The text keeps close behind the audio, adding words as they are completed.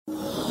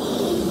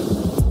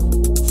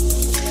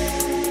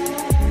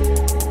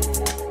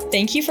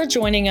Thank you for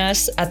joining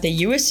us at the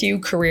USU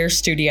Career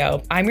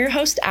Studio. I'm your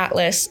host,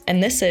 Atlas,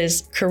 and this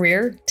is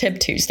Career Tip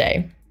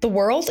Tuesday. The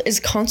world is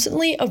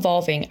constantly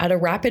evolving at a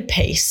rapid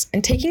pace,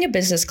 and taking a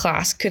business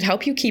class could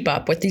help you keep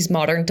up with these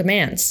modern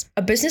demands.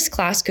 A business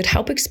class could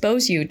help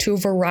expose you to a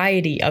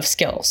variety of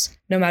skills.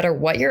 No matter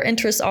what your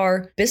interests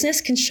are,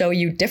 business can show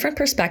you different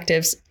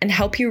perspectives and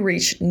help you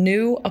reach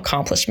new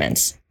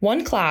accomplishments.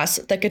 One class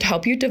that could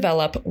help you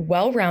develop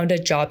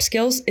well-rounded job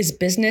skills is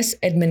business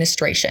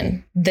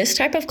administration. This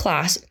type of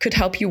class could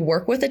help you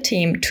work with a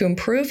team to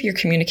improve your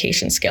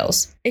communication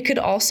skills. It could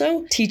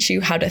also teach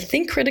you how to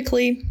think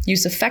critically,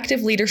 use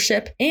effective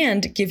leadership,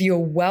 and give you a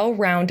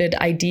well-rounded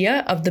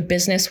idea of the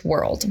business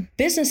world.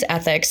 Business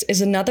ethics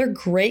is another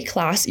great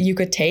class you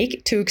could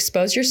take to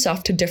expose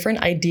yourself to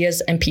different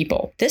ideas and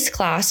people. This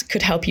class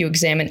could help you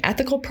examine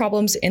ethical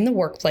problems in the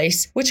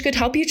workplace, which could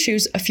help you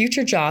choose a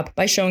future job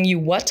by showing you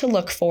what to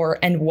look for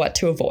and what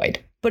to avoid.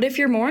 But if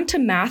you're more into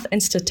math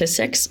and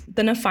statistics,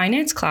 then a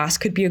finance class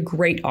could be a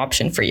great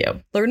option for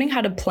you. Learning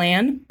how to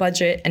plan,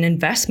 budget, and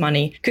invest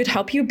money could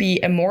help you be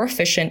a more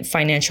efficient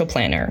financial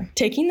planner.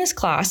 Taking this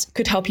class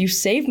could help you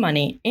save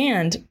money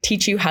and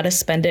teach you how to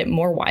spend it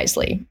more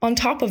wisely. On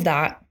top of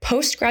that,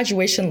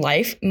 post-graduation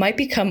life might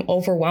become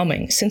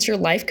overwhelming since your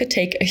life could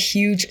take a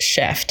huge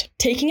shift.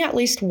 Taking at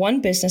least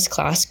one business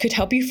class could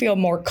help you feel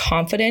more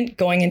confident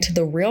going into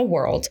the real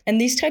world, and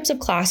these types of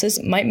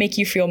classes might make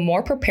you feel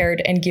more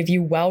prepared and give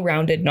you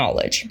well-rounded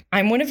knowledge.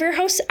 I'm one of your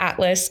hosts,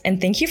 Atlas, and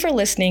thank you for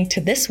listening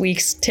to this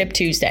week's Tip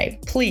Tuesday.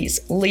 Please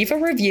leave a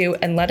review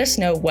and let us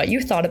know what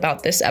you thought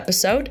about this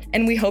episode,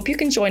 and we hope you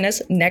can join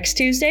us next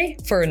Tuesday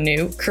for a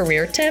new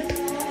career tip.